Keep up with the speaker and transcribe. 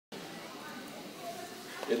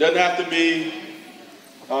It doesn't have to be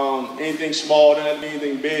anything small, it doesn't have to be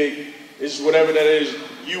anything big. It's just whatever that is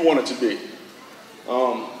you want it to be.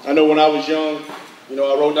 I know when I was young, I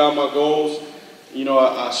wrote down my goals.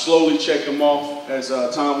 I slowly checked them off as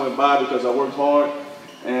time went by because I worked hard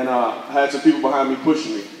and I had some people behind me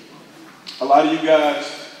pushing me. A lot of you guys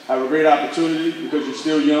have a great opportunity because you're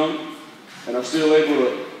still young and are still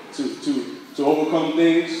able to overcome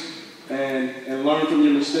things and learn from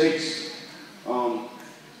your mistakes.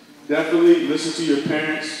 Definitely listen to your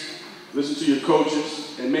parents, listen to your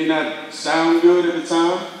coaches. It may not sound good at the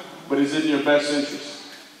time, but it's in your best interest.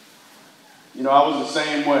 I was the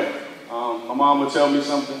same way. My mom would tell me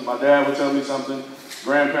something, my dad would tell me something,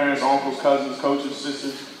 grandparents, uncles, cousins, coaches,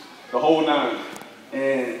 sisters, the whole nine.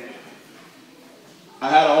 And I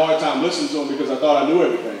had a hard time listening to them because I thought I knew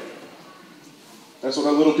everything. That's what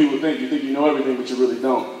little people think. You think you know everything, but you really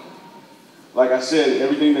don't. Like I said,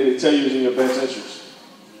 everything that they tell you is in your best interest.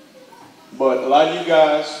 But a lot of you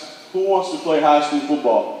guys, who wants to play high school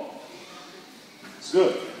football? It's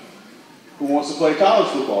good. Who wants to play college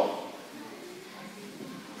football?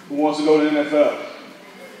 Who wants to go to the NFL?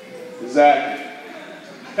 Exactly.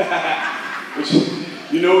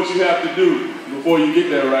 You know what you have to do before you get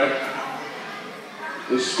there, right?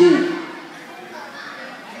 It's school.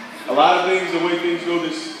 A lot of things, the way things go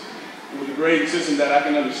with the grading system that I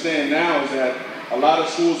can understand now is that a lot of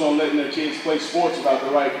schools aren't letting their kids play sports without the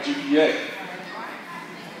right GPA.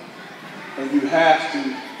 And you have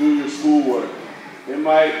to do your schoolwork. It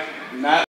might not